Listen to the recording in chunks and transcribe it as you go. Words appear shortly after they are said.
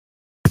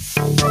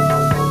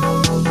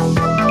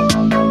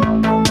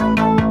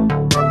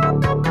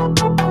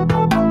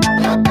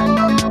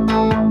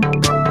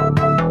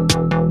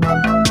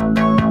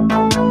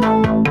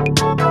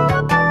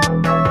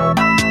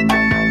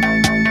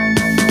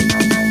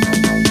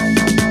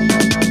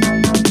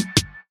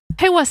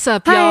Hey, what's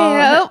up,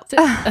 Hi,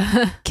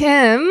 y'all?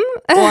 Kim.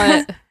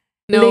 What?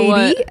 No,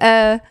 lady,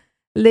 what?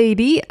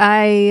 lady,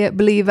 I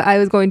believe I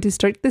was going to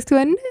start this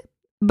one,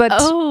 but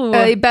Oh,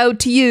 I bow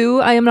to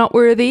you. I am not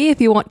worthy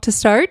if you want to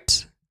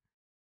start.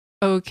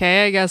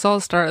 okay. I guess I'll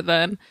start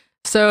then.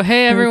 So,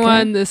 hey,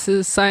 everyone. This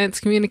is Science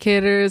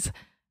Communicators.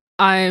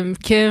 I'm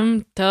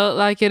Kim. Tell it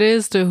like it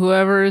is to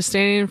whoever is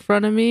standing in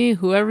front of me,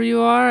 whoever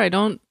you are. I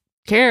don't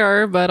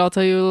care, but I'll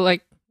tell you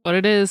like what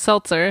it is,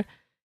 Seltzer.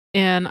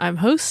 And I'm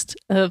host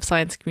of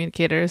Science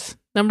Communicators,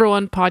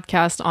 #1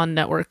 podcast on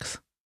networks.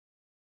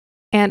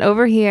 And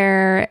over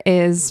here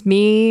is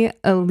me,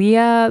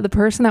 Aaliyah, the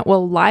person that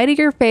will lie to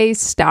your face,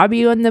 stab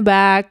you in the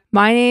back.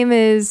 My name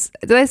is,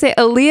 did I say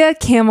Aaliyah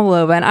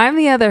Kamalova? And I'm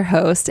the other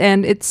host.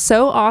 And it's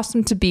so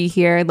awesome to be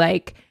here.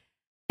 Like,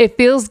 it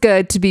feels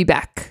good to be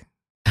back.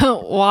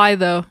 Why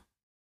though?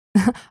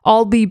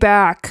 I'll be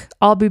back,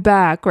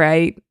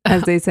 right?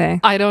 As they say.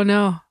 I don't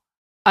know.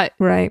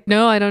 Right.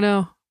 No, I don't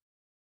know.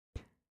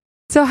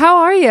 So how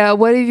are you?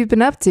 What have you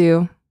been up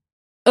to?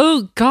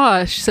 Oh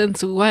gosh,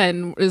 since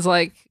when is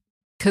like,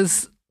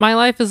 because my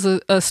life is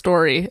a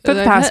story. For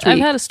the past week. I've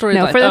had a story.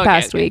 No, life. for the Okay,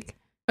 past okay. week.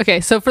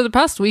 Okay, so for the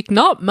past week,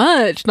 not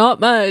much.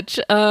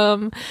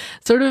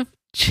 Sort of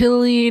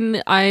chilling.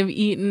 I've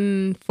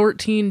eaten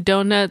 14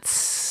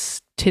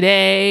 donuts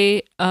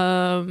today.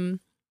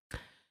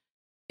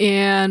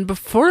 And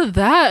before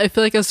that, I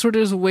feel like I was sort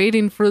of just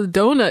waiting for the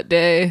donut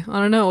day. I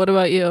don't know. What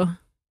about you?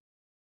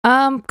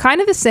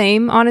 Kind of the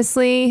same,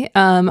 honestly.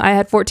 I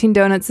had 14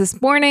 donuts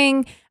this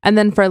morning, and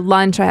then for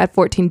lunch I had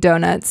 14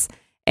 donuts.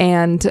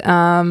 And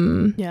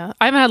Yeah,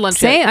 I haven't had lunch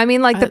same. yet. I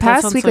mean, like the That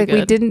past sounds week, so like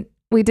good.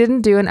 we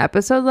didn't do an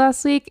episode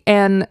last week,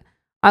 and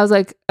I was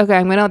like, okay,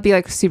 I'm gonna be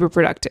like super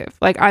productive.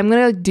 Like I'm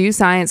gonna do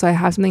science, so I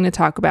have something to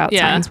talk about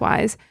Yeah. science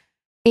wise.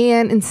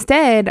 And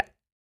instead,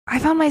 I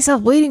found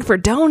myself waiting for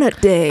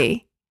donut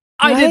day.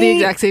 I did the Right?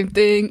 exact same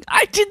thing.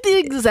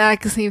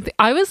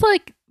 I was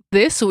like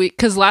this week,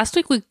 because last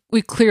week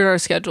we cleared our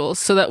schedules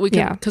so that we could,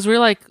 Yeah. because we're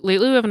like,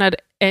 lately we haven't had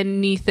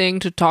anything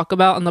to talk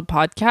about on the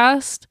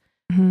podcast,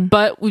 Mhm.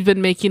 but we've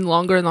been making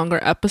longer and longer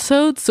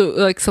episodes. So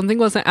like something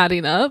wasn't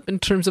adding up in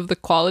terms of the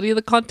quality of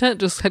the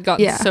content, just had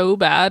gotten Yeah. so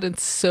bad and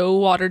so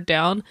watered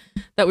down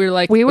that we were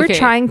like, We were okay,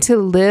 trying to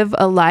live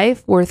a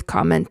life worth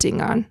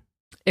commenting on.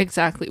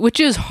 exactly, which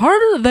is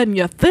harder than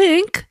you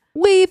think.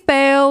 We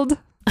failed.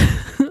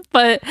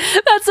 But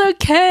that's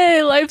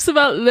okay. Life's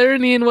about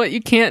learning what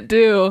you can't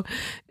do.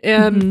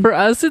 And Mhm. for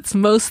us, it's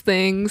most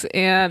things.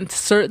 And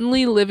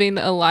certainly living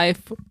a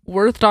life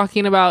worth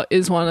talking about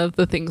is one of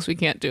the things we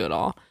can't do at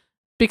all.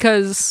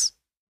 Because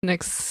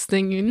next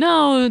thing you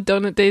know,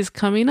 Donut Day's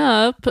coming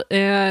up.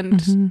 And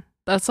Mhm.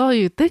 that's all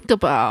you think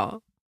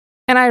about.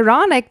 And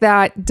ironic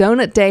that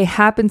Donut Day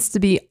happens to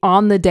be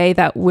on the day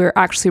that we're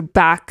actually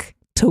back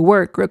to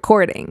work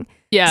recording.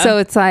 Yeah. So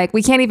it's like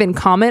we can't even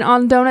comment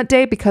on Donut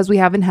Day because we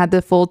haven't had the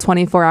full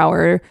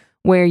 24-hour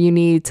where you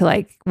need to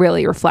like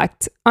really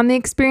reflect on the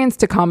experience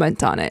to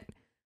comment on it.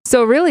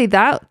 So really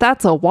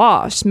that's a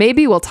wash.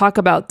 Maybe we'll talk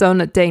about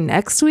Donut Day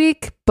next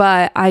week,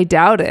 but I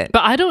doubt it.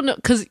 But I don't know.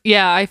 Because,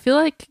 yeah, I feel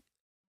like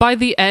by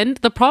the end,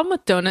 the problem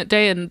with Donut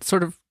Day and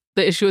sort of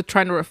the issue with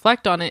trying to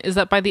reflect on it is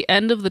that by the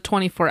end of the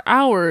 24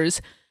 hours,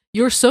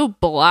 you're so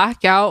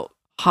blackout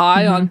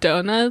high on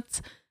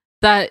donuts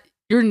that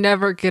you're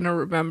never going to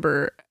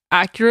remember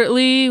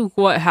accurately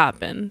what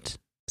happened.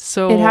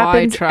 So It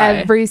happens I try.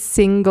 every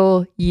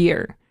single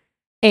year.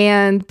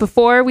 And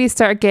before we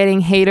start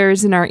getting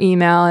haters in our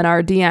email and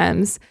our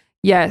DMs,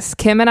 yes,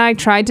 Kim and I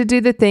tried to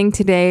do the thing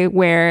today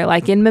where,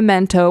 like in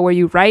Memento, where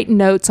you write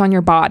notes on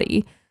your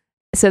body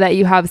so that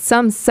you have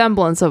some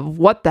semblance of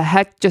what the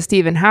heck just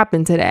even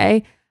happened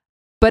today.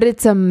 But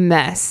it's a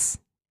mess.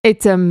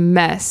 It's a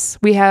mess.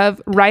 We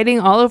have writing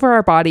all over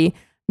our body.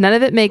 None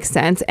of it makes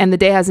sense. And the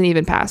day hasn't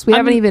even passed. We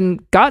haven't even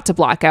got to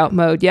blackout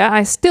mode yet.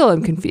 I still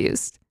am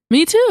confused.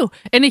 Me too.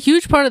 And a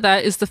huge part of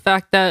that is the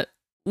fact that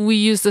we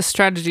use this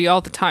strategy all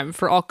the time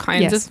for all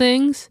kinds of Yes.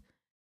 things.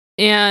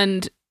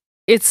 And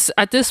it's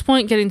at this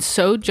point getting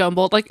so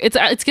jumbled. Like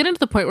it's getting to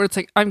the point where it's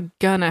like, I'm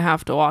gonna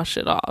have to wash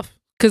it off.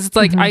 Because it's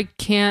like, I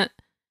can't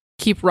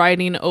keep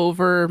writing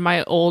over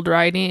my old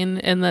writing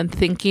and then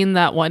thinking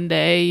that one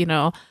day, you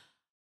know,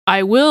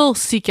 I will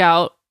seek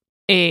out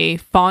a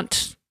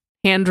font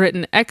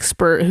handwritten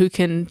expert who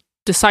can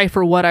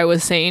decipher what I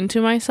was saying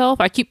to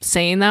myself. I keep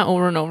saying that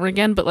over and over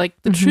again, but like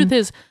the truth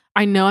is,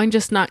 I know I'm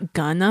just not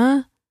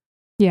gonna,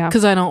 Yeah.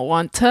 because I don't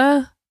want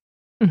to.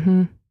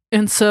 Mm-hmm.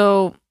 And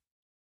so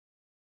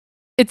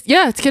it's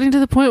getting to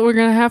the point we're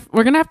gonna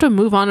have to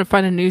move on and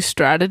find a new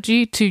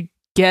strategy to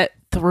get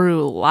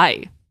through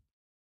life.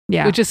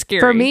 Yeah. Which is scary.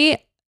 For me,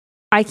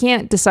 I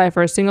can't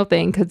decipher a single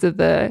thing because of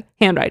the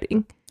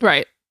handwriting.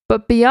 Right.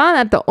 But beyond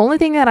that, the only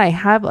thing that I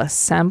have a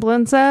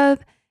semblance of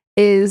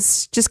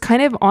is just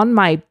kind of on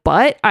my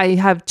butt. I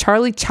have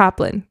Charlie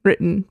Chaplin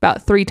written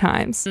about 3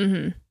 times.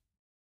 Mm-hmm.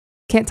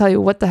 Can't tell you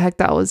what the heck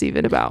that was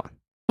even about.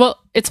 Well,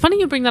 it's funny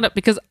you bring that up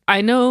because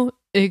I know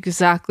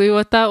exactly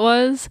what that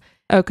was.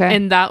 Okay.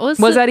 And that was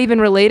Was that even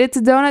related to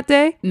Donut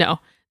Day? no.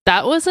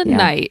 That was a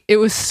night. It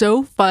was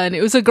so fun.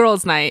 It was a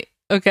girls' night.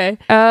 Okay.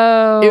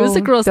 Oh, it was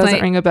a girls' doesn't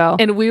night. Ring a bell.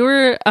 And we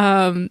were,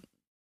 no,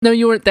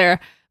 you weren't there.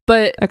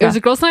 But it was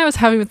a girls' night I was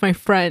having with my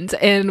friends,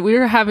 and we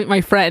were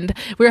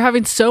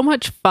having so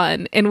much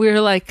fun, and we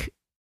were like,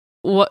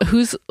 "What?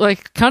 Who's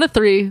like count of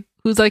three?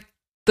 Who's like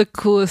the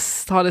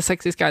coolest, hottest,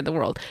 sexiest guy in the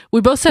world?"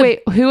 We both said,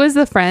 "Wait, who was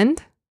the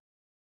friend?"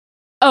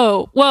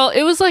 Oh, well,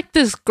 it was like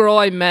this girl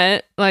I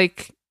met.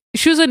 Like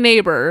she was a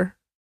neighbor.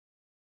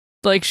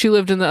 Like she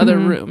lived in the other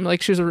room.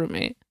 Like she was a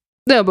roommate.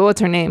 No, but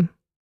what's her name?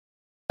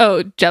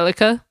 Oh,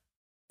 Jellica.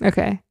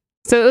 Okay,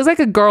 so it was like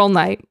a girl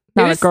night,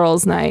 not a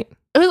girls' night.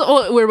 We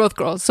were both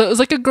girls, so it was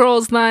like a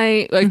girls'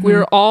 night. Like we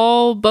were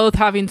all both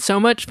having so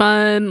much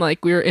fun.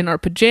 Like we were in our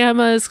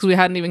pajamas because we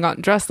hadn't even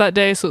gotten dressed that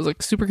day, so it was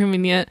like super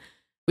convenient.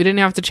 We didn't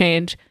have to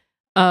change.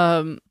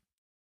 And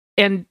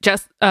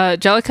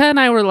Jellica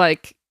and I were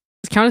like,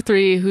 count of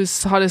three,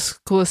 who's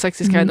hottest, coolest,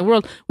 sexiest guy in the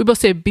world? We both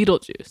say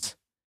Beetlejuice.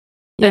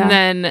 Yeah. And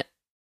then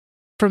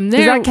from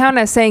there, does that count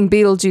as saying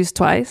Beetlejuice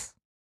twice?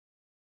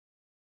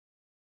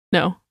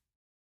 No.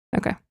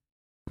 Okay.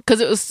 Because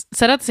it was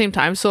said at the same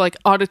time, so like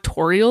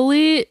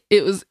auditorially,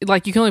 it was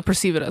like you can only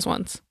perceive it as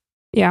once.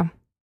 Yeah.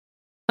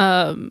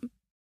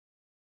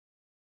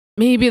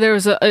 Maybe it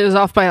was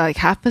off by like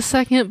half a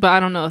second, but I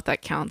don't know if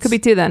that counts. Could be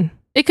two then.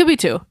 It could be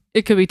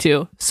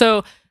two.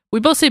 So we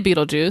both say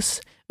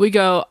Beetlejuice. We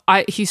go,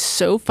 he's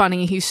so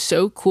funny, he's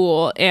so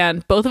cool,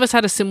 and both of us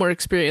had a similar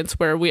experience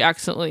where we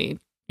accidentally,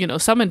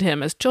 summoned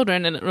him as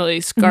children, and it really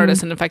scarred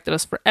us and affected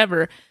us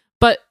forever.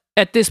 But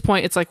at this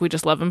point, it's like we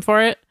just love him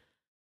for it.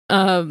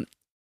 And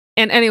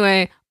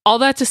anyway, all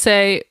that to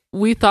say,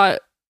 we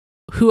thought,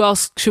 who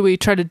else should we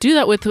try to do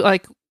that with?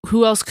 Like,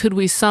 who else could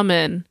we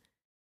summon?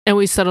 And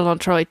we settled on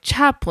Charlie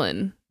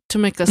Chaplin to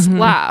make us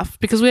laugh,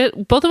 because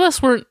both of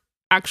us weren't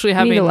actually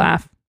having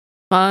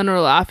fun or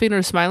laughing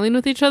or smiling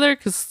with each other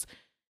because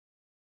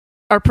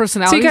our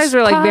personalities. So you guys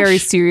were like very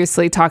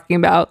seriously talking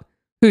about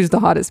who's the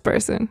hottest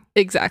person.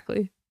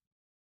 Exactly.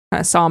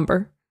 Kind of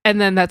somber. And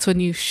then that's when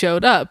you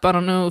showed up. I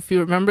don't know if you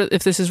remember,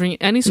 if this is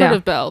ringing any sort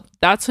of bell.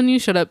 That's when you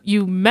showed up.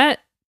 You met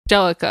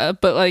Jellica,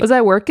 but like, was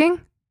I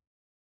working?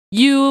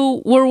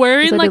 You were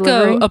wearing like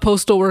a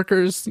postal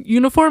worker's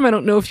uniform. I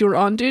don't know if you were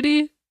on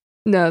duty.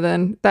 No,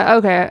 then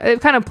okay.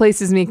 It kind of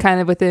places me kind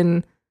of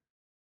within.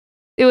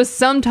 It was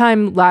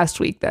sometime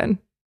last week then.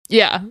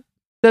 Yeah.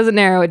 Doesn't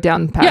narrow it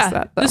down past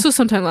that though. This was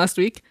sometime last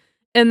week.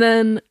 And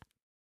then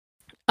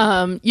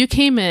you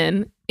came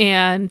in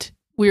and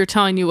we were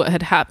telling you what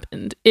had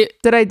happened.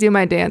 Did I do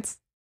my dance?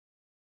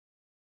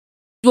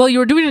 Well, you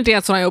were doing a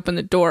dance when I opened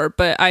the door,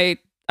 but I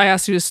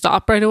asked you to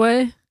stop right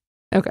away.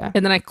 Okay.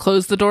 And then I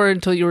closed the door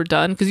until you were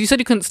done because you said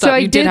you couldn't stop. So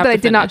I did, but I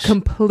did not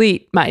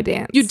complete my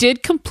dance. You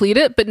did complete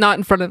it, but not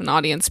in front of an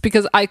audience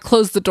because I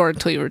closed the door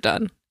until you were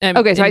done.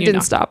 Okay, so I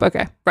didn't stop.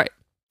 Okay. Right.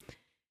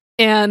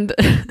 And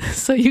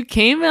so you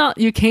came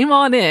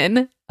on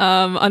in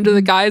under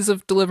the guise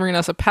of delivering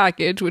us a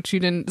package, which you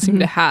didn't seem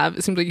to have.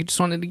 It seemed like you just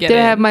wanted to get in.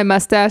 Did I have my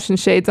mustache and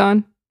shades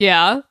on?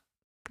 Yeah.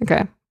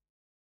 Okay.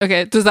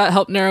 Okay. Does that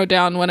help narrow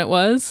down when it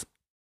was?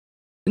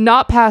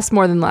 Not past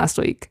more than last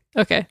week.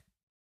 Okay.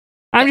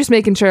 I'm just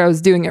making sure I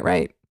was doing it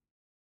right.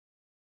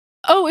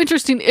 Oh,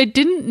 interesting. I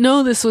didn't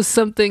know this was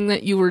something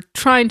that you were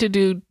trying to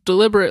do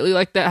deliberately,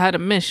 like that had a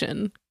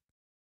mission.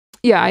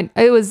 Yeah,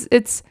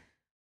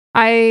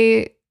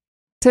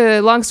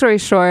 long story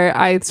short,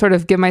 I sort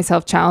of give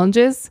myself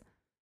challenges.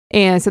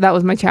 And so that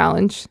was my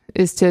challenge,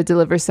 is to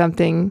deliver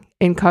something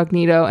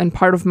incognito. And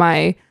part of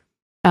my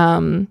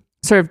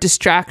sort of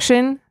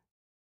distraction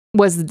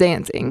was the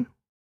dancing.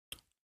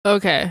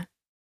 Okay.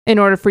 In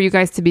order for you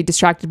guys to be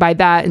distracted by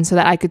that and so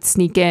that I could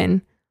sneak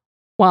in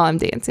while I'm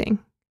dancing.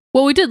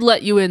 Well, we did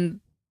let you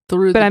in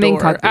through the door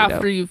incognito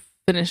after you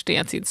finished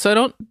dancing. So I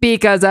don't...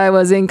 Because I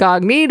was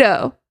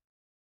incognito.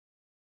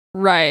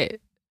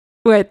 Right.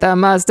 With the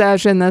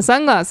mustache and the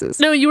sunglasses.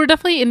 No, you were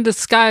definitely in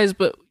disguise,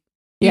 but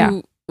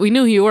we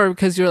knew who you were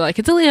because you were like,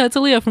 it's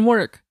Aaliyah from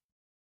work.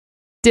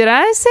 Did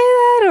I say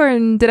that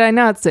or did I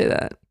not say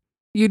that?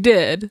 You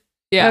did.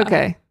 Yeah.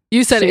 Okay.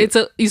 You said it's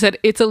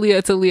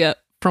Aaliyah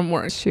from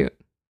work. Shoot.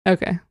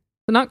 Okay.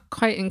 So not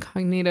quite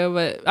incognito,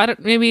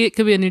 but maybe it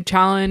could be a new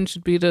challenge.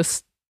 It'd be to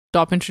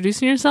stop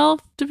introducing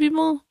yourself to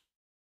people.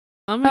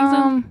 That makes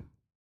sense.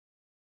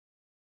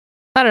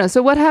 I don't know.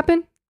 So what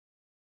happened?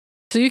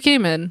 So you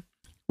came in.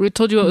 We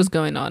told you what was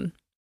going on.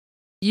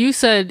 You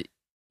said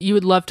you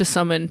would love to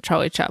summon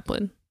Charlie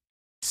Chaplin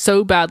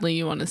so badly.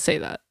 You want to say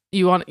that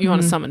you want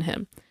to summon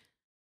him.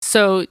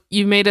 So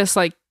you made us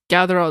like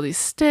gather all these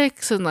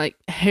sticks and like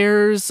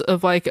hairs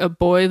of like a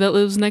boy that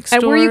lives next door.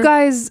 And were you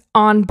guys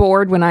on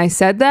board when I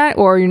said that,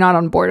 or you're not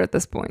on board at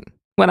this point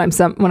when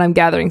I'm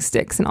gathering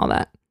sticks and all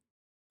that?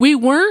 We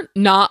weren't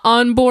not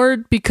on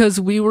board because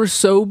we were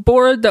so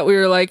bored that we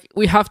were like,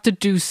 we have to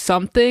do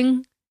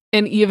something.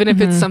 And even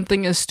if it's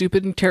something as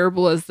stupid and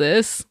terrible as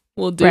this,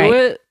 we'll do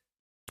it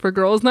for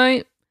girls'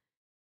 night.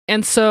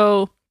 And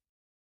so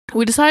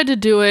we decided to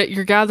do it.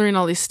 You're gathering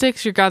all these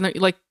sticks. You're gathering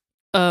like,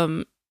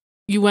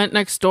 you went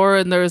next door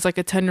and there was like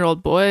a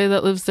 10-year-old boy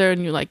that lives there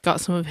and you like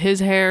got some of his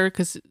hair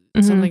because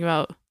something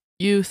about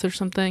youth or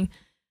something.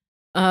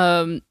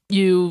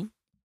 You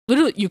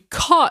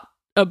caught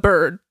a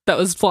bird that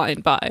was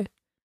flying by.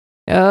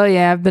 Oh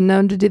yeah, I've been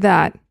known to do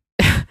that.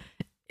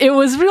 It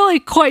was really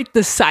quite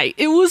the sight.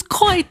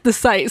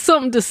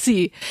 Something to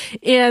see.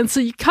 And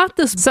so you caught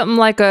this something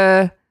like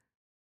a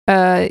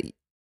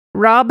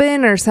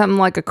robin or something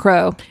like a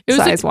crow,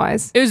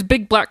 size-wise. It was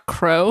big black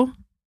crow.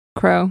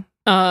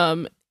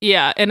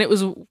 Yeah, and it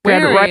was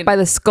grabbed it right by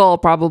the skull,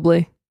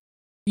 probably.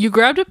 You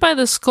grabbed it by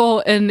the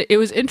skull, and it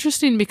was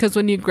interesting because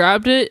when you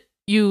grabbed it,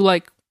 you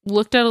like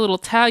looked at a little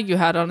tag you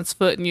had on its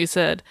foot, and you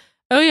said,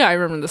 "Oh yeah, I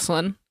remember this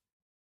one."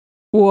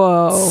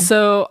 Whoa!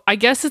 So I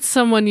guess it's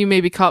someone you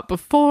maybe caught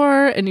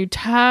before, and you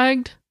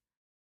tagged.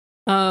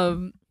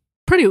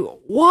 Pretty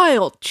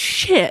wild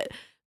shit.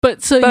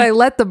 But I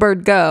let the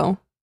bird go.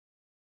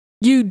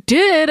 You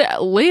did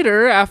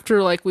later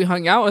after like we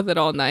hung out with it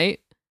all night.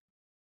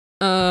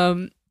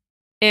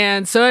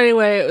 And so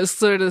anyway, it was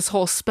sort of this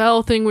whole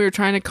spell thing we were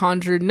trying to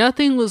conjure.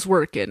 Nothing was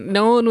working.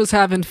 No one was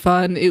having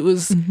fun. It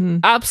was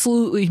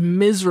absolutely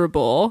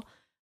miserable.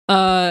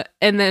 And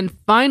then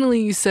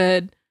finally you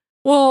said,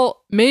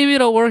 well, maybe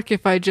it'll work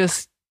if I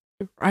just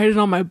write it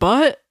on my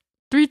butt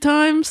 3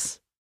 times.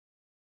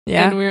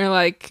 Yeah. And we were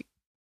like,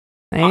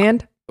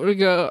 and we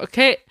go,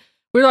 okay.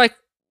 We were like,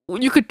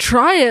 well, you could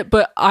try it,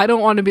 but I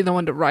don't want to be the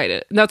one to write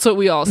it. And that's what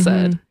we all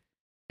said.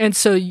 And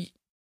so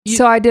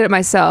so I did it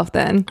myself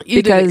then.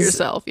 You did it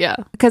yourself, yeah.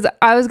 Because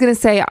I was going to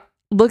say,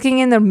 looking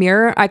in the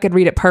mirror, I could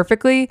read it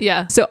perfectly.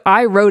 Yeah. So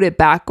I wrote it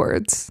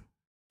backwards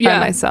by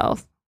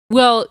myself.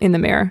 Well, in the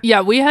mirror.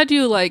 Yeah, we had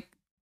you like,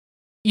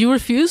 you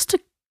refused to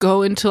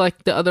go into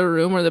like the other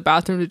room or the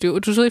bathroom to do it,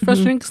 which was really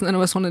frustrating because none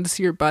of us wanted to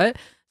see your butt.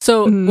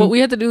 So what we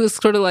had to do was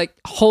sort of like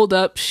hold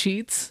up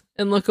sheets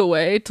and look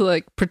away to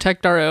like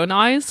protect our own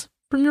eyes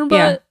from your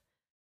butt.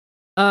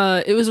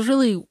 Yeah. It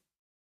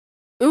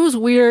was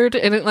weird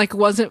and it like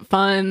wasn't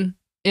fun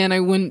and I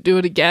wouldn't do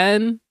it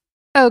again.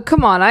 Oh,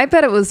 come on. I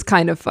bet it was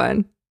kind of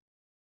fun.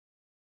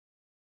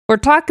 We're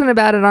talking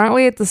about it, aren't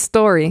we, at the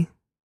story?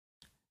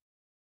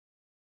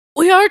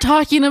 We are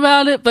talking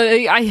about it, but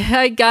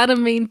I gotta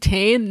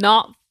maintain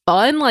not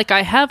fun. Like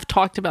I have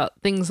talked about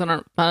things that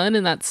aren't fun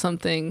and that's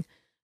something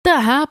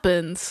that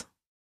happens.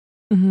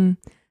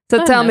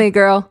 So tell me,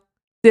 girl,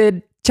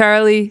 did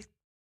Charlie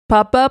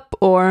pop up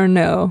or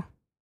no?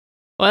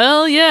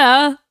 Well,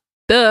 yeah.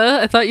 Duh.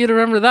 I thought you'd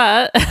remember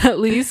that, at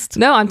least.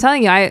 No, I'm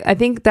telling you, I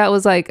think that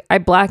was like, I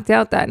blacked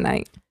out that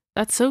night.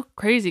 That's so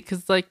crazy,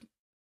 because like,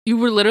 you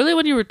were literally,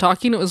 when you were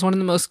talking, it was one of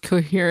the most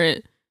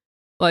coherent,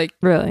 like,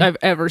 really I've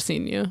ever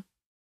seen you.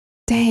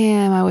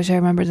 Damn, I wish I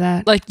remembered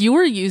that. Like, you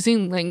were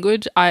using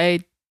language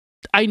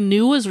I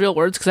knew was real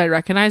words because I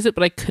recognized it,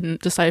 but I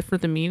couldn't decipher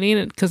the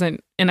meaning because I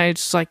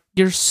just like,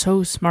 you're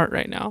so smart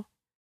right now.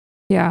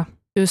 Yeah.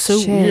 It was so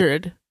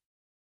weird.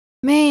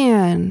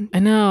 Man. I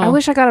know. I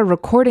wish I got a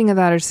recording of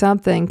that or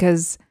something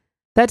because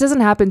that doesn't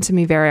happen to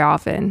me very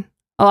often.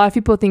 A lot of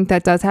people think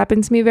that does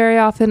happen to me very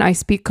often. I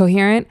speak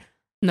coherent.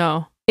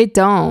 No. It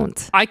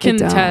don't. I can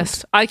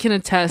attest.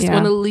 Yeah.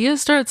 When Aaliyah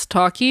starts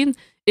talking,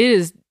 it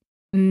is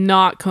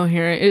not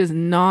coherent. It is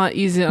not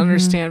easy to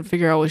understand,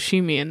 figure out what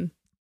she means.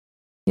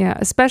 Yeah,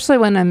 especially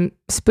when I'm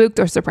spooked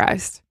or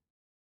surprised.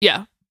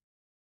 Yeah.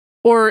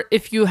 Or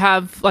if you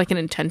have like an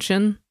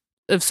intention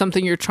of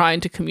something you're trying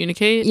to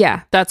communicate.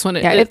 Yeah. That's when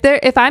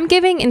if I'm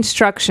giving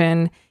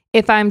instruction,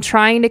 if I'm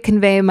trying to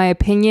convey my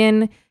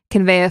opinion,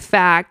 convey a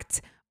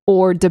fact,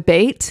 or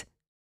debate,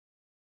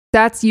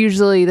 that's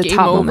usually the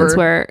top moments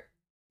where,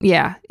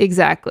 yeah,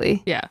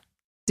 exactly. Yeah.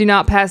 Do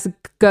not pass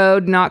go,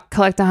 do not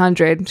collect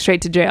 100,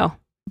 straight to jail.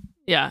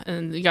 Yeah,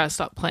 and you gotta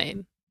stop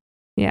playing.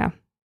 Yeah.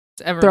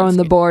 Throwing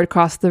the board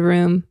across the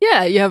room.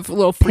 Yeah, you have a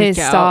little freak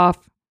pissed out.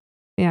 Off.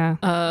 Yeah.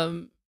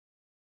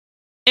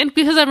 And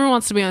because everyone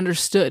wants to be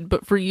understood,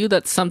 but for you,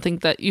 that's something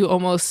that you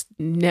almost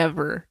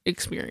never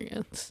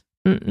experience.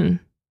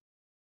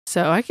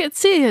 So I can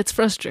see it's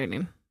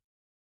frustrating.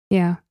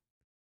 Yeah.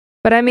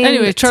 But I mean,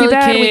 anyway, Charlie too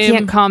bad came, we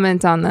can't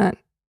comment on that.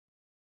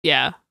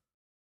 Yeah.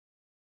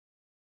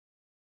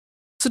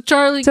 So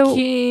Charlie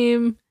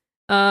came.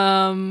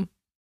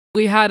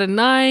 We had a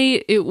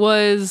night. It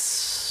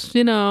was,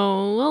 a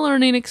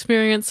learning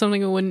experience,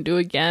 something I wouldn't do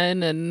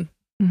again,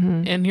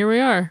 and here we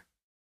are.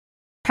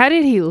 How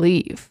did he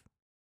leave?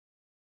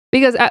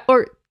 Because,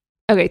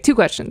 okay, 2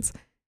 questions.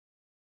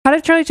 How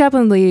did Charlie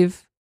Chaplin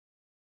leave?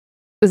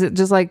 Was it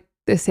just like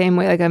the same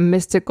way, like a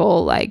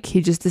mystical, like he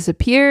just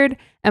disappeared?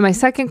 And my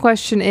second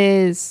question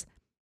is,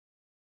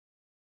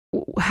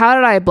 how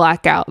did I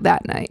black out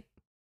that night?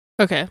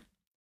 Okay.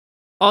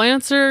 I'll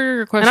answer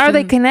your question. And are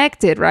they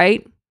connected,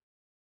 right?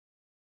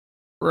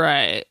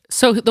 Right.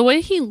 So the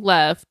way he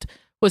left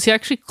was he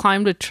actually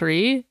climbed a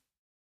tree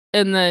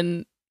and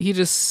then he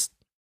just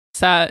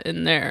sat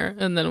in there.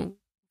 And then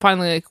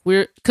finally,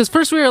 because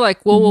first we were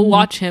like, well, we'll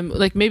watch him.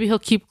 Like maybe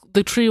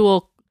the tree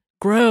will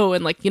grow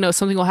and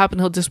something will happen.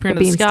 He'll disappear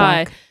into the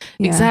sky.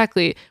 Yeah.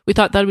 Exactly. We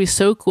thought that'd be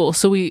so cool.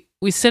 So we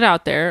sit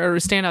out there or we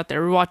stand out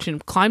there. We're watching him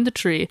climb the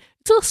tree.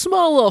 It's a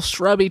small little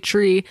shrubby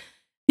tree.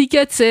 He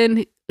gets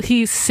in.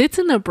 he sits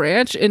in a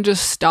branch and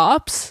just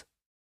stops,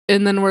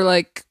 and then we're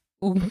like,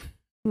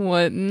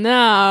 what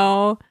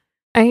now?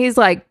 And he's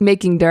like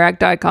making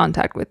direct eye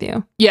contact with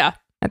you. Yeah.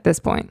 At this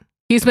point.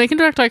 He's making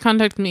direct eye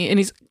contact with me, and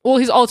he's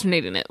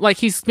alternating it. Like,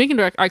 he's making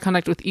direct eye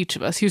contact with each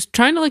of us. He was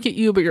trying to look at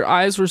you, but your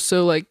eyes were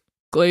so like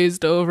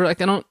glazed over.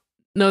 Like, I don't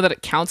know that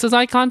it counts as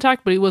eye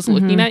contact, but he was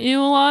looking at you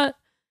a lot.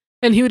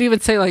 And he would even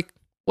say like,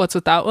 what's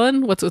with that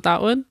one? What's with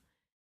that one?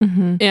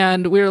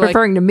 And we were like,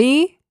 referring to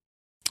me?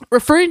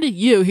 Referring to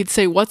you, he'd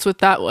say, what's with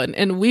that one?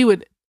 And we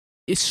would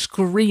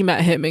scream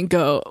at him and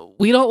go,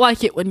 we don't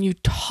like it when you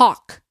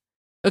talk.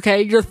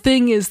 Okay? Your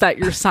thing is that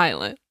you're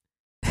silent.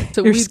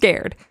 So you're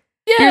scared.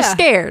 Yeah. You're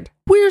scared.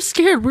 We were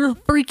scared. We were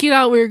freaking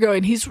out. We were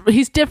going, he's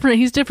different.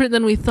 He's different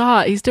than we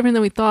thought. He's different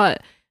than we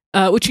thought.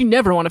 Which you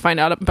never want to find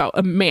out about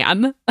a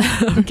man.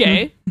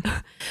 Okay?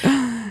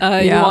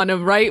 You want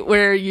them right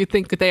where you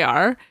think that they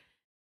are.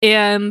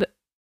 And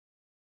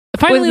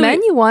finally, with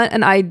men, you want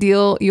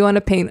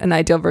to paint an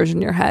ideal version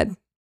in your head.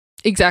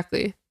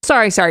 Exactly.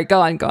 Sorry. Go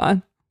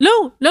on.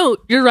 No,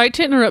 you're right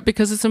to interrupt,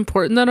 because it's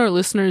important that our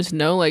listeners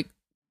know, like,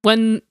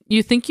 when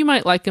you think you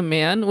might like a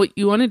man, what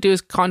you want to do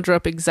is conjure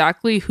up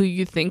exactly who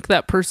you think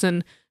that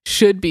person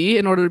should be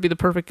in order to be the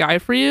perfect guy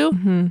for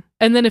you.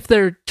 And then if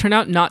they turn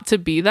out not to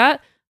be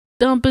that,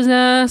 dump his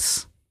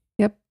ass.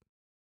 Yep.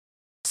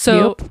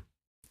 So,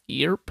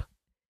 yep.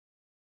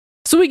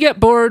 So we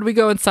get bored. We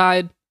go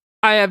inside.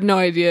 I have no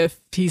idea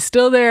if he's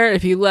still there,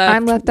 if he left.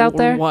 I'm left out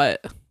there?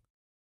 What?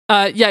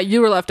 Yeah,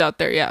 you were left out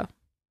there, yeah.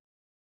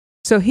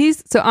 So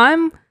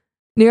I'm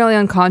nearly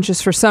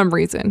unconscious for some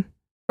reason.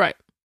 Right.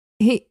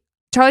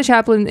 Charlie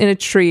Chaplin in a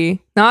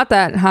tree, not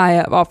that high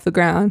up off the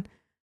ground,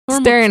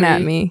 Normal staring tree.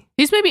 at me.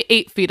 He's maybe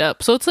 8 feet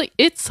up, so it's like,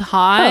 it's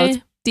high. It's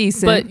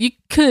decent. But you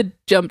could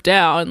jump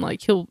down,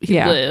 like he'll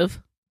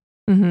live.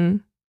 Mm-hmm.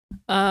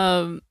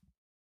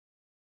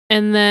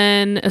 And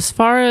then as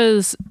far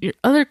as your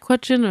other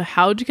question of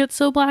how'd you get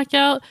so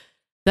blackout,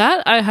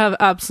 that I have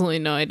absolutely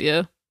no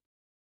idea.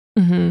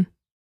 Mm-hmm.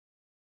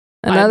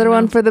 Another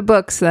one for the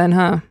books then,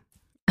 huh?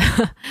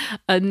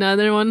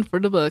 Another one for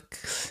the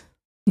books.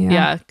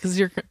 Yeah, because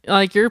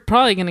you're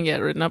probably gonna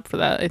get written up for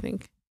that, I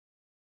think.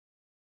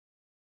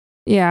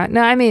 Yeah,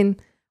 no, I mean,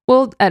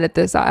 we'll edit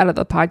this out of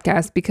the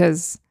podcast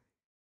because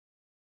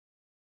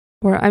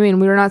we're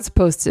not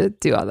supposed to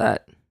do all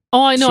that.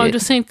 Oh, I know. Shit. I'm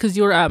just saying because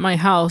you were at my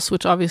house,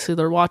 which obviously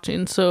they're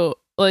watching, so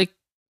like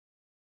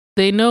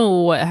they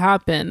know what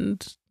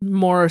happened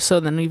more so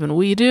than even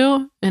we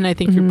do, and I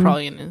think you're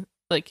probably gonna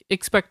like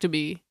expect to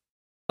be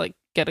like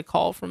get a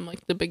call from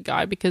like the big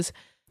guy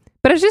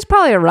but it's just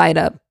probably a write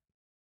up.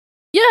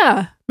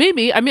 Yeah,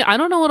 maybe. I mean, I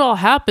don't know what all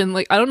happened.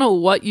 Like, I don't know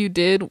what you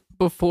did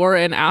before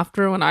and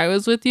after when I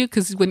was with you,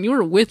 because when you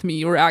were with me,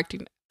 you were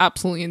acting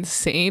absolutely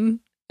insane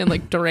and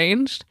like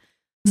deranged.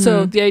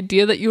 So the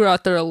idea that you were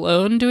out there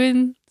alone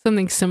doing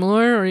something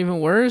similar or even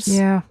worse,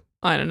 I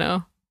don't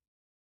know.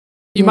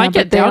 You might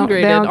get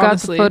downgraded, they don't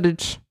honestly. Got the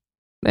footage.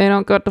 They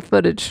don't got the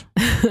footage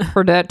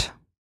for that.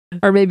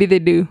 Or maybe they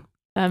do.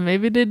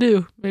 Maybe they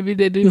do. Maybe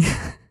they do.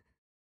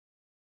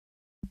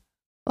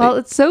 Well,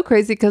 it's so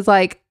crazy because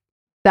like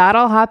that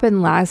all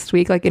happened last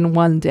week, like in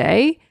one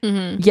day.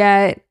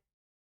 Yet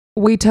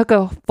we took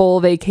a full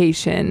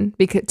vacation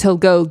to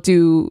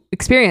go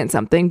experience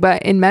something.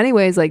 But in many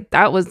ways, like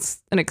that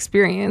was an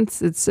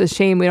experience. It's a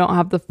shame we don't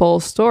have the full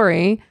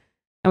story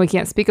and we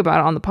can't speak about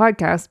it on the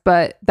podcast.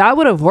 But that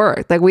would have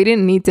worked. Like we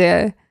didn't need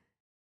to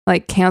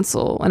like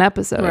cancel an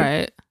episode.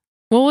 Right.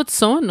 Well, what's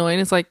so annoying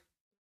is like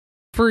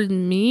for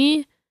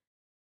me,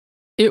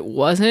 it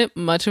wasn't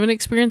much of an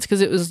experience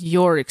because it was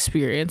your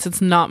experience.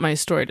 It's not my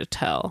story to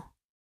tell.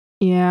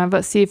 Yeah,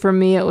 but see, for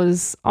me, it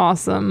was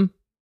awesome.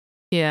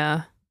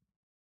 Yeah.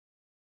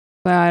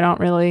 But I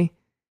don't really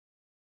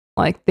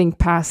like think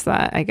past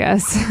that, I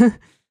guess.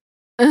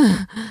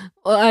 Well,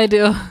 I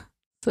do.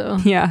 So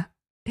yeah.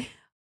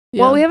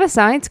 Well, we have a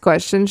science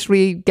question. Should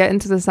we get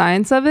into the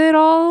science of it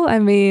all? I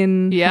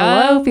mean,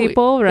 hello,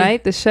 people,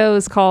 right? The show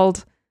is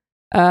called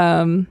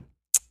I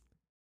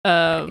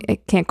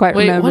can't quite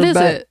remember. What is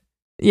it?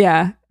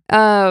 Yeah.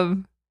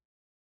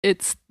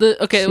 It's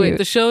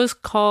the show is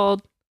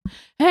called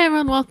Hey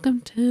everyone,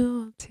 welcome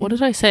to what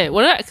did I say?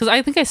 Because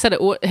I think I said it.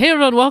 Hey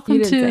everyone, welcome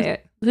to say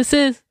it. This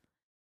is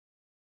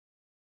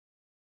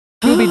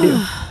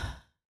Scooby-Doo.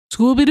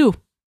 Scooby-Doo.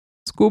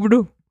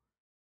 Scooby-Doo.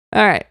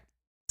 All right.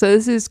 So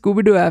this is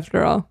Scooby-Doo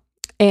after all.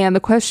 And the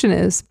question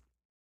is,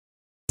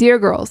 dear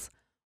girls,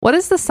 what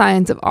is the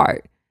science of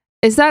art?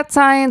 Is that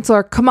science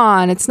or come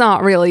on, it's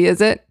not really,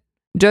 is it?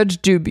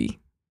 Judge Doobie.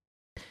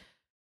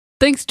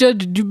 Thanks,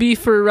 Judge Doobie,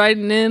 for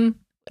writing in.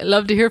 I'd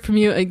love to hear from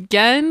you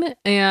again.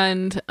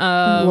 And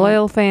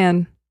loyal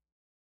fan.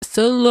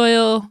 So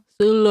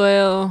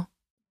loyal.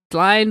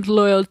 Blind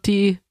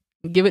loyalty.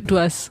 Give it to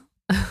us.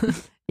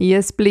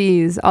 Yes,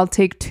 please. I'll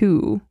take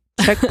 2.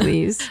 Check,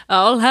 please.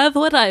 I'll have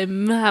what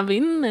I'm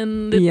having.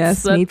 And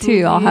yes, me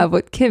too. I'll have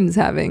what Kim's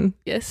having.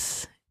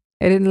 Yes.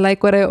 I didn't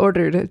like what I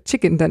ordered.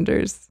 Chicken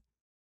tenders.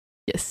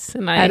 Yes.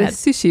 And at a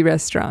sushi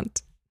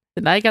restaurant.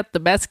 And I got the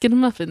basket of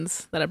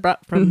muffins that I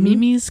brought from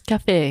Mimi's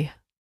Cafe.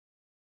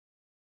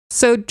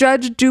 So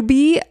Judge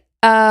Juby,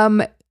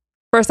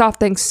 first off,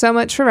 thanks so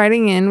much for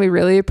writing in. We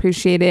really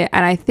appreciate it.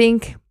 And I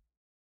think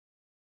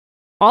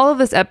all of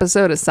this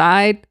episode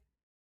aside,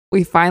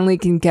 we finally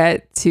can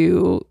get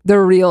to the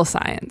real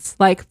science.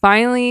 Like,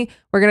 finally,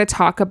 we're going to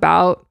talk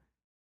about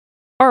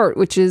art,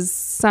 which is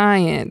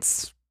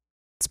science.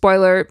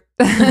 Spoiler.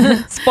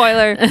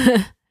 Spoiler.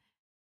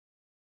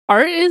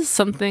 Art is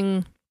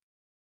something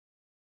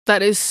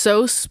that is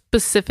so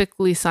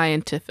specifically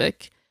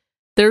scientific.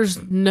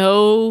 There's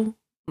no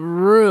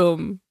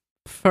room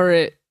for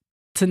it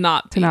to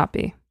not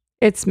be.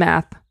 It's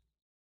math.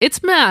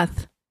 It's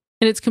math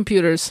and it's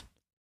computers.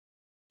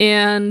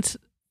 And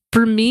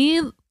for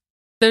me,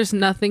 there's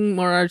nothing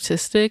more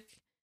artistic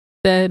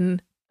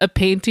than a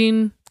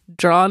painting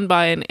drawn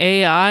by an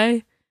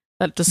AI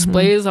that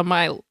displays on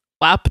my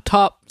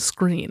laptop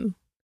screen.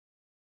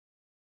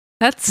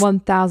 That's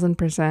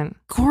 1000%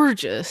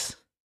 gorgeous.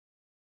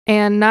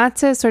 And not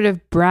to sort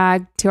of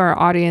brag to our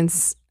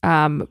audience,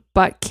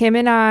 but Kim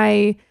and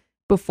I,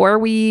 before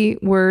we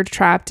were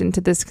trapped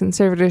into this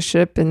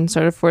conservatorship and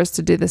sort of forced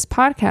to do this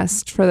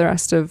podcast for the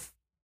rest of,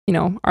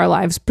 our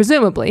lives,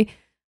 presumably,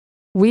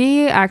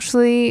 we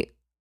actually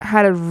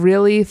had a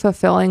really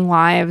fulfilling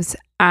lives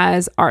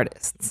as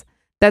artists.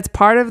 That's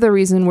part of the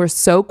reason we're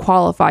so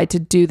qualified to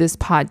do this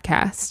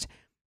podcast,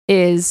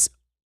 is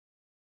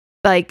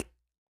like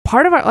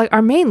part of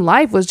our main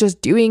life was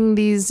just doing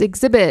these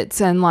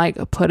exhibits and like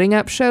putting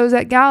up shows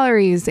at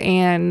galleries,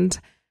 and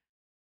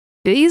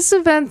these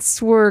events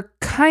were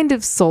kind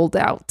of sold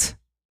out,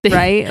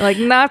 right? Like,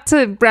 not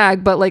to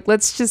brag, but like,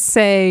 let's just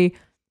say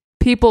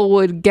people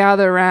would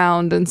gather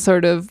around and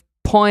sort of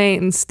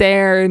point and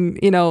stare, and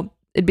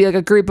it'd be like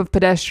a group of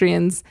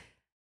pedestrians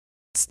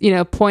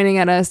pointing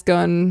at us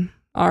going,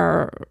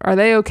 are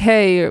they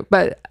okay?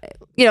 But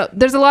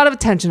there's a lot of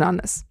attention on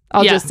this.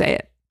 I'll just say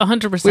it.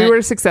 100%. We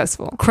were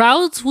successful.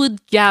 Crowds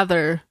would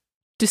gather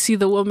to see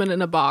the woman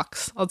in a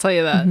box. I'll tell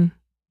you that.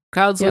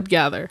 Crowds would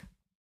gather.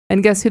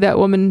 And guess who that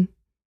woman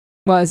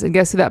was? And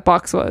guess who that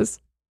box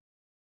was?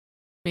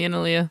 Me and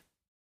Aaliyah.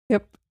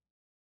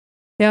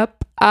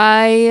 Yep.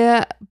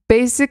 I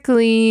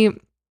basically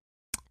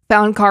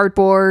found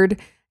cardboard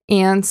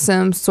and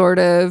some sort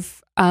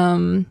of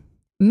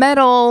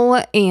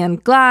metal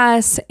and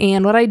glass.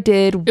 And what I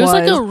did was... It was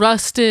like a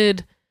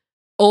rusted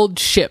old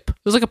ship.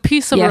 It was like a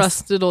piece of a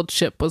rusted old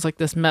ship was like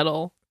this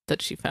metal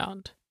that she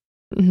found.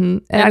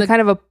 And it had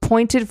kind of a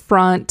pointed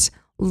front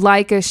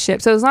like a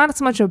ship. So it was not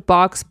so much a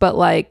box, but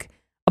like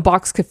a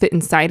box could fit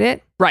inside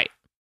it. Right.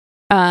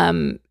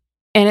 And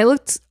it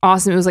looked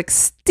awesome. It was like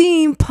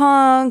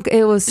steampunk.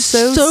 It was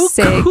so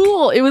sick.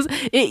 Cool. It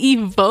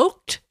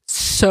evoked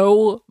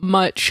so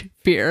much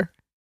fear.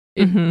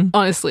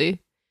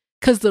 Honestly.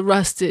 Because the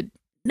rusted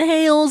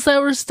nails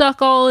that were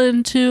stuck all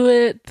into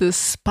it, the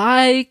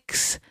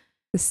spikes,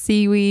 the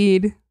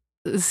seaweed,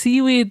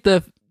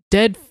 the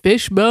dead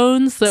fish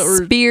bones that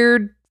were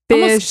speared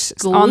fish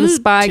on the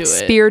spikes,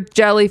 speared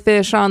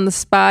jellyfish on the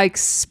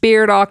spikes,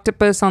 speared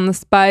octopus on the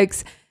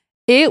spikes.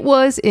 It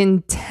was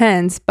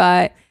intense,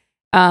 but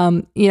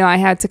I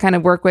had to kind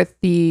of work with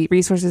the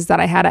resources that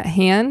I had at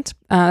hand.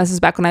 This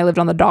is back when I lived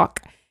on the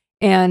dock.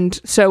 And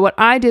so what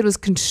I did was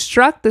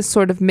construct this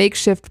sort of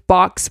makeshift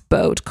box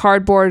boat,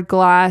 cardboard,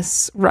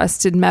 glass,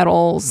 rusted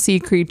metal, sea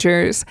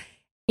creatures.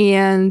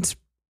 And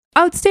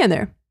I would stand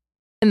there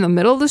in the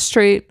middle of the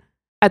street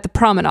at the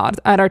promenade,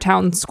 at our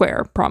town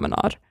square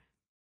promenade.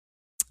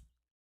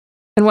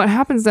 And what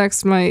happens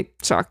next might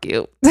shock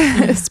you.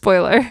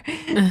 Spoiler.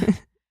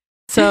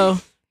 So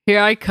here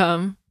I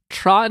come,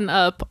 trotting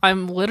up.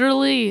 I'm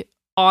literally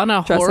on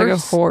a Dressed horse. like a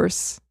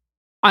horse.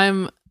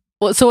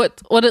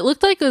 What it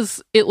looked like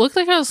was, it looked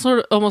like I was sort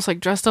of almost like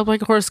dressed up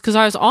like a horse, because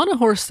I was on a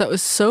horse that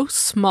was so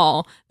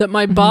small that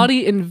my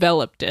body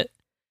enveloped it.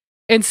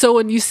 And so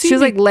when you see she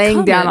was like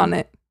laying down on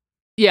it.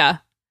 Yeah.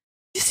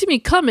 You see me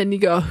coming, you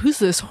go, who's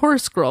this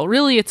horse girl?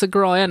 Really, it's a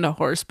girl and a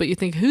horse, but you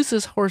think, who's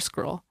this horse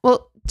girl?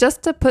 Well,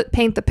 just to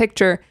paint the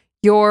picture,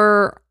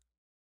 your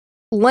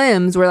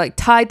limbs were like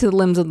tied to the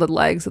limbs of the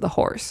legs of the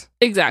horse.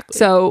 Exactly.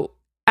 So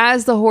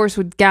as the horse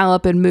would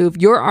gallop and move,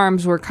 your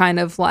arms were kind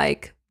of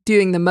like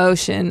doing the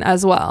motion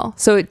as well.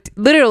 So it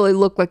literally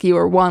looked like you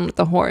were one with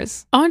the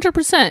horse.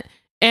 100%.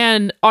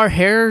 And our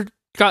hair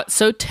got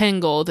so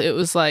tangled, it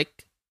was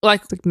like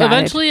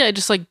eventually I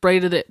just like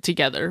braided it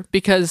together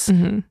because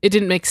it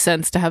didn't make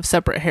sense to have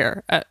separate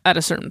hair at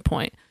a certain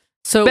point.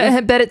 So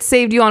bet it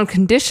saved you on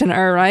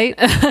conditioner, right?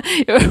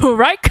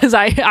 Right, because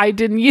I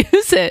didn't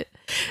use it.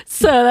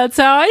 So that's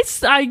how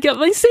I get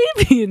my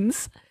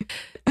savings.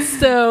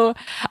 So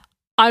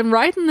I'm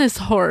riding this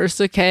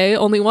horse, okay?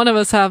 Only one of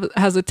us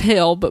has a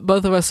tail, but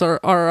both of us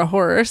are a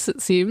horse,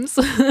 it seems.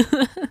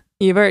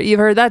 You've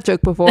heard that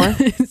joke before.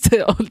 It's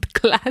an old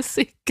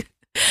classic.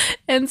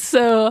 And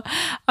so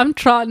I'm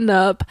trotting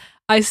up.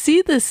 I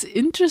see this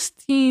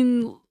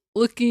interesting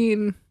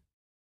looking,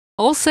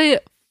 I'll say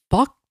it,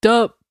 fucked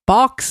up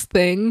box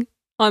thing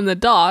on the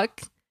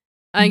dock.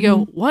 I go,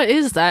 what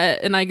is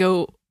that? And I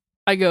go,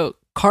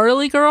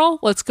 Carly Girl,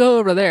 let's go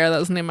over there. That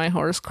was the name of my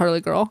horse,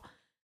 Carly Girl.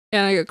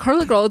 And I go,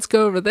 Carly Girl, let's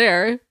go over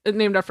there.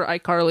 Named after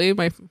iCarly,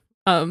 my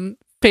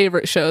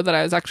favorite show that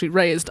I was actually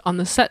raised on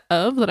the set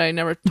of, that I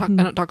never talk, I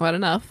don't talk about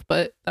enough,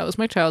 but that was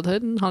my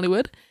childhood in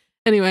Hollywood.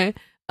 Anyway,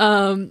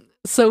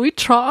 so we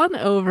trot on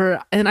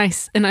over, and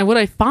what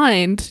I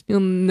find, you'll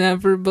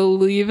never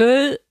believe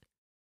it.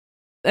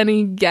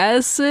 Any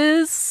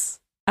guesses?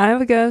 I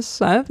have a guess.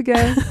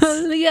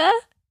 Yeah.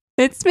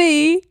 It's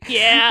me.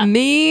 Yeah.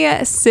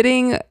 Me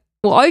sitting,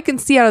 well, all you can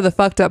see out of the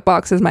fucked up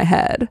box is my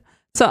head.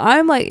 So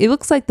I'm like, it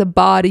looks like the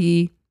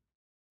body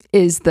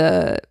is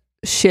the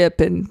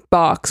ship and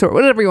box, or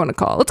whatever you want to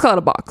call it. Let's call it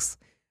a box.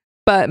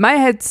 But my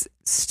head's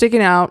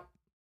sticking out,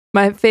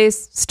 my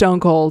face stone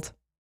cold.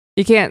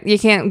 You can't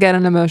get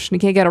an emotion. You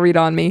can't get a read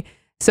on me.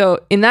 So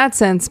in that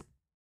sense,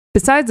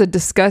 besides a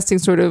disgusting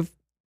sort of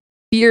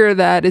fear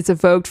that is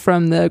evoked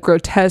from the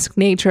grotesque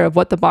nature of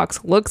what the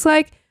box looks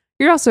like,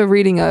 you're also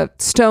reading a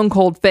stone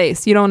cold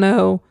face. You don't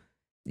know,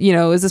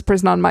 is this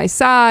person on my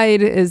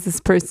side? Is this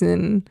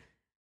person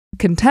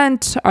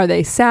content? Are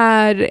they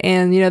sad?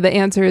 And the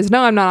answer is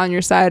no, I'm not on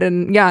your side,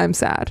 and yeah, I'm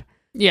sad.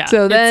 Yeah.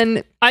 So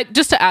then I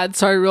just to add,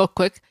 sorry, real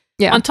quick.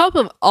 Yeah. On top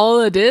of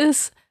all of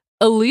this,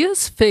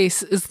 Aaliyah's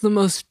face is the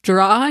most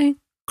dry,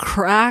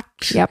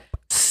 cracked,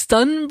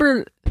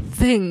 sunburned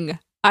thing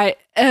I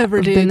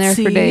ever did. Been there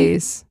see. for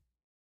days.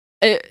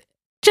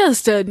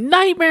 Just a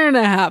nightmare and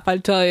a half, I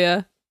tell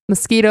you.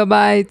 Mosquito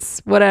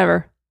bites,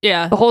 whatever.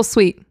 Yeah, the whole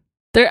suite.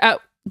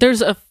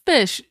 There's a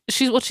fish.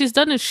 What she's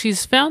done is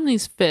she's found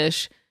these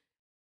fish,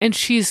 and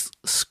she's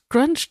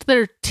scrunched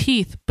their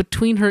teeth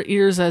between her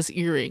ears as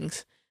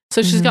earrings.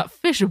 So she's got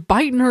fish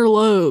biting her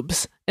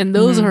lobes, and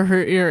those are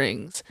her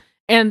earrings.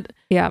 And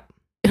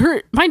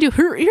mind you,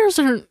 her ears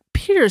aren't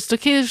pierced.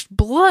 Okay, there's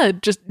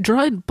blood, just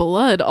dried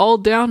blood all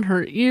down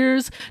her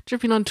ears,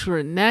 dripping onto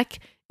her neck.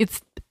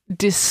 It's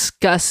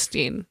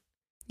disgusting.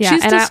 Yeah,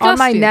 she's and disgusting. on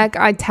my neck,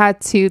 I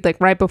tattooed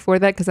right before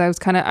that because I was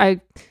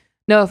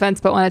no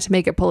offense, but wanted to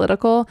make it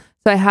political.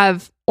 So I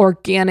have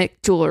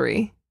organic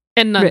jewelry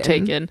and none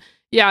written. taken.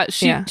 Yeah,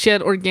 she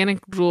had organic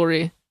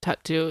jewelry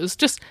tattoo. It was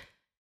just,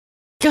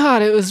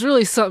 God, it was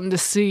really something to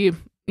see.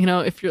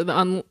 If you're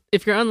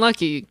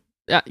unlucky,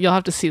 you'll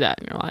have to see that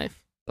in your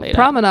life.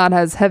 Promenade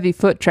has heavy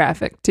foot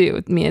traffic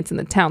too. I mean, it's in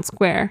the town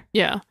square.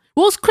 Yeah.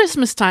 Well, it's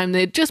Christmas time.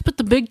 They just put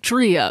the big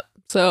tree up.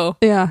 So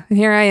yeah, and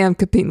here I am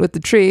competing with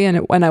the tree,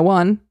 and I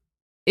won.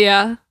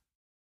 Yeah.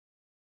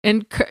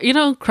 And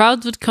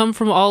crowds would come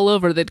from all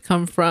over. They'd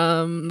come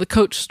from the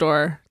Coach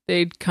store.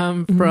 They'd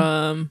come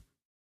from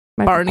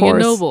Barney and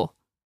Noble.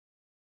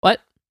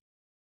 What?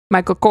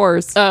 Michael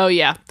Kors. Oh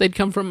yeah, they'd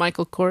come from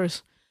Michael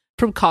Kors,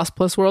 from Cost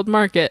Plus World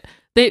Market.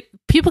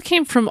 People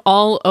came from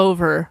all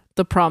over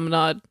the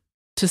promenade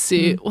to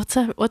see what's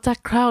that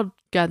crowd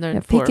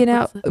gathering for. Peeking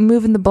out,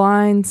 moving the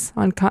blinds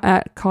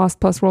at Cost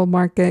Plus World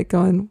Market,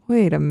 going,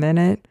 wait a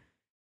minute.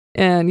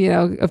 And,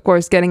 of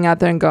course, getting out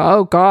there and go,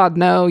 oh, God,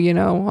 no,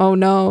 oh,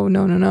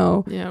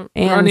 no. Yeah.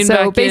 And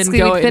so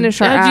basically we finish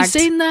our act. Have you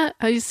seen that?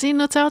 Have you seen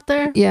what's out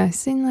there? Yeah, I've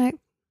seen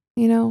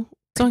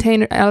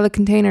container out of the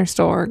container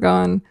store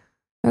going,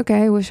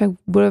 okay, I wish I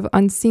would have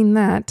unseen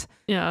that.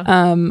 Yeah.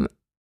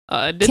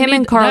 Kim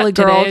and Carly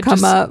Girl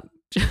come up.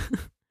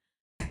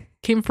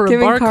 Came for a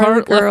bar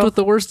cart, left with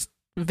the worst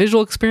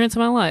visual experience of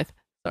my life.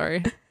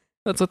 Sorry.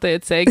 That's what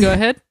they'd say. Go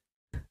ahead.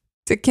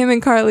 So Kim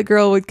and Carly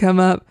Girl would come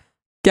up,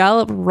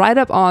 gallop right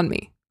up on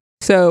me.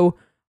 So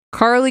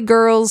Carly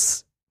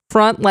Girl's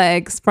front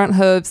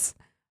hooves,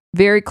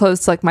 very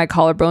close to my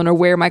collarbone, or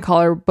where my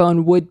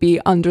collarbone would be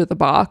under the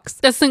box.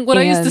 That's the thing. What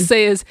I used to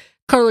say is,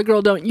 Carly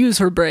Girl, don't use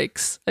her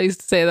brakes. I used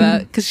to say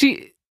that because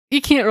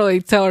you can't really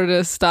tell her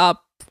to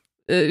stop.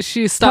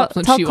 She stops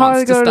when she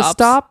wants to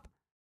stop.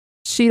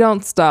 She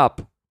don't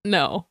stop.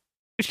 No,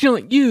 she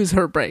don't use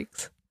her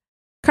brakes.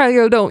 Carly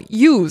Girl don't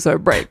use her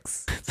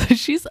brakes. So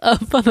she's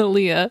up on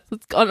Aaliyah,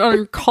 on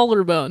her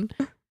collarbone.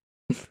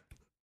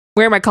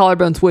 Where my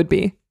collarbones would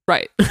be.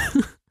 Right.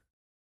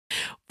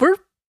 We're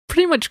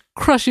pretty much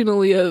crushing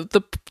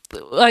Aaliyah.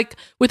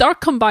 With our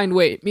combined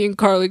weight, me and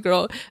Carly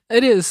Girl,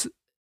 it is.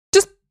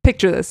 Just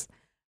picture this.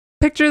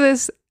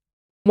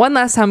 One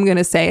last time I'm going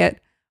to say it.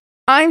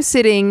 I'm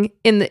sitting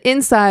in the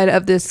inside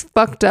of this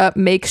fucked up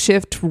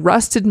makeshift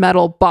rusted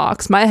metal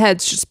box. My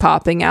head's just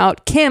popping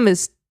out. Kim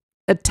is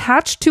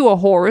attached to a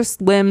horse,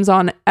 limbs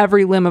on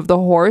every limb of the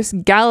horse,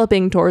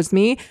 galloping towards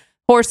me.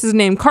 Horse is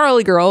named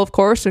Carly Girl, of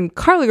course, and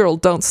Carly Girl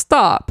don't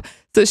stop.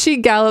 So she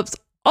gallops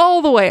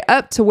all the way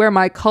up to where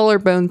my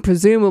collarbone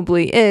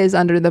presumably is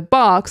under the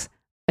box,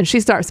 and she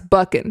starts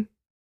bucking.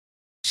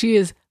 She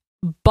is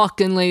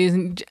bucking, ladies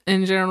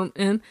and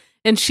gentlemen,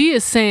 and she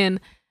is saying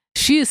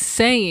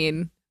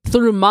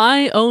through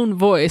my own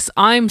voice,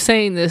 I'm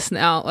saying this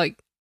now,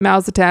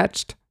 mouths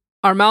attached.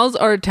 Our mouths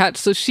are attached,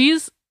 so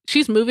she's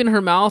moving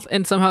her mouth,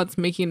 and somehow it's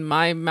making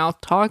my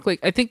mouth talk.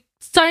 I think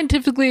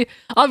scientifically,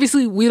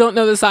 obviously, we don't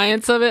know the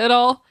science of it at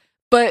all,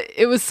 but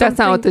it was something. That's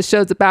not what this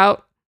show's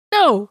about.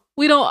 No,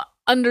 we don't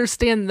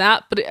understand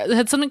that, but it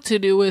had something to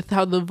do with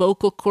how the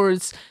vocal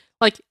cords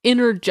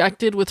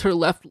interjected with her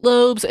left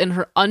lobes and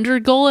her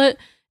undergullet,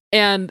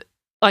 and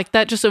like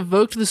that just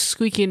evoked the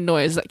squeaking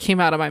noise that came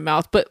out of my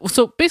mouth. But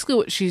so basically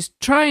what she's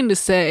trying to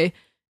say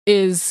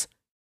is,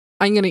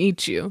 I'm going to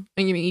eat you.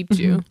 I'm going to eat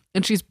you.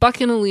 And she's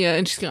bucking Aaliyah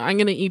and she's going, I'm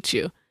going to eat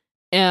you.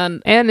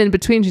 And in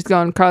between, she's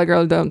going, Carly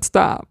girl, don't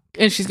stop.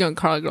 And she's going,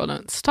 Carly girl,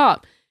 don't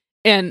stop.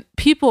 And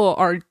people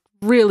are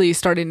really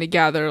starting to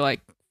gather, like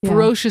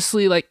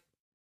ferociously, like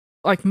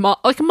a mob.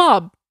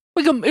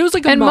 It was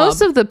like a mob. And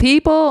most of the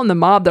people in the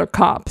mob, they're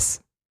cops.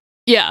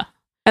 Yeah.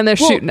 And they're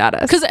shooting at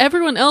us. Because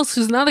everyone else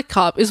who's not a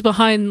cop is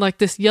behind like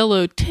this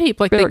yellow tape.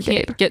 Like they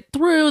can't get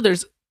through.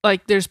 There's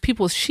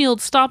people with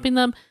shields stopping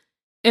them.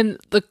 And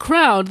the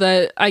crowd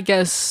that I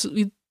guess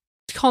we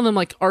call them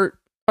like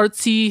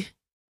artsy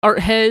art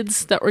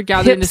heads that were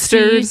gathering to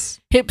see.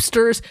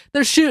 Hipsters.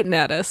 They're shooting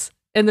at us.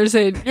 And they're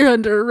saying, you're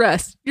under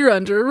arrest. You're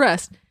under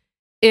arrest.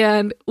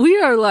 And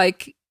we are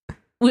like,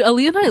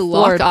 Aaliyah and I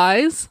lock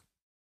eyes.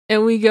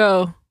 And we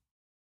go,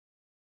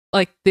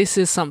 like, this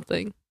is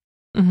something.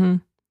 Mm-hmm.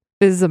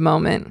 This is a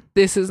moment.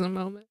 This is a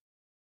moment.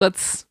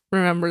 Let's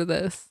remember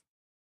this.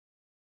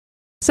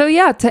 So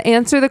yeah, to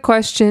answer the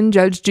question,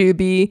 Judge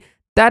Juby,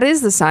 that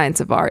is the science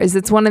of art, is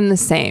it's one and the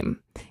same.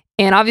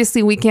 And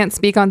obviously we can't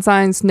speak on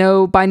science.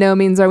 No, by no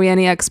means are we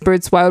any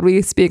experts. Why would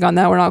we speak on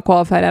that? We're not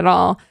qualified at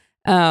all.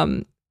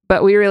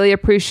 But we really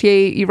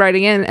appreciate you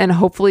writing in, and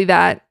hopefully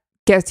that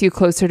gets you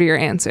closer to your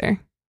answer.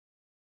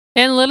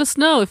 And let us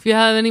know if you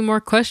have any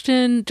more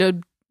questions,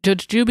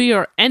 Judge Juby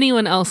or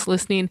anyone else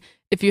listening.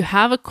 If you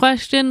have a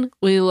question,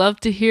 we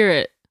love to hear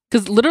it.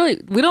 Because literally,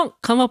 we don't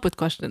come up with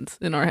questions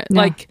in our head.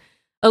 No. Like,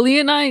 Aaliyah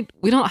and I,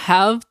 we don't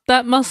have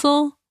that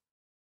muscle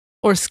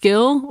or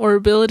skill or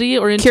ability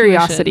or intuition.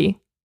 Curiosity.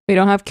 We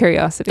don't have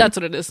curiosity. That's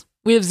what it is.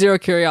 We have zero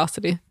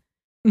curiosity.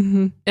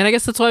 Mm-hmm. And I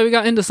guess that's why we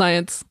got into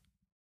science.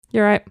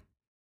 You're right.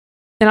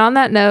 And on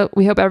that note,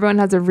 we hope everyone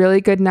has a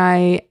really good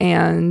night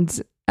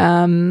and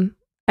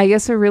I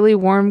guess a really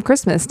warm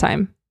Christmas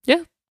time.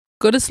 Yeah.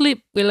 Go to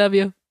sleep. We love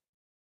you.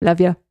 Love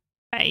you.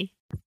 Bye.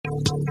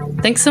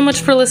 Thanks so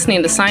much for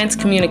listening to Science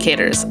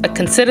Communicators, a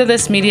Consider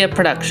This Media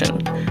production.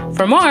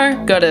 For more,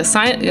 go to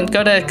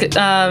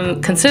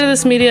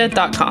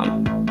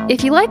considerthismedia.com.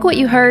 If you like what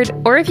you heard,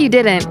 or if you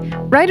didn't,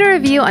 write a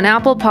review on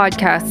Apple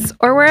Podcasts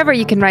or wherever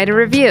you can write a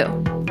review.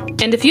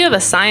 And if you have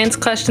a science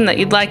question that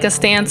you'd like us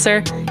to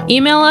answer,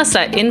 email us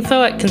at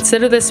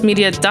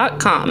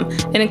info@considerthismedia.com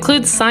and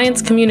include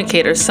Science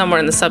Communicators somewhere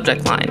in the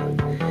subject line.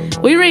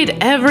 We read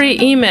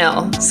every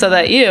email so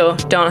that you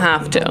don't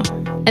have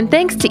to. And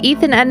thanks to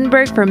Ethan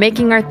Edinburgh for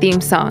making our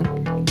theme song.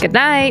 Good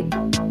night.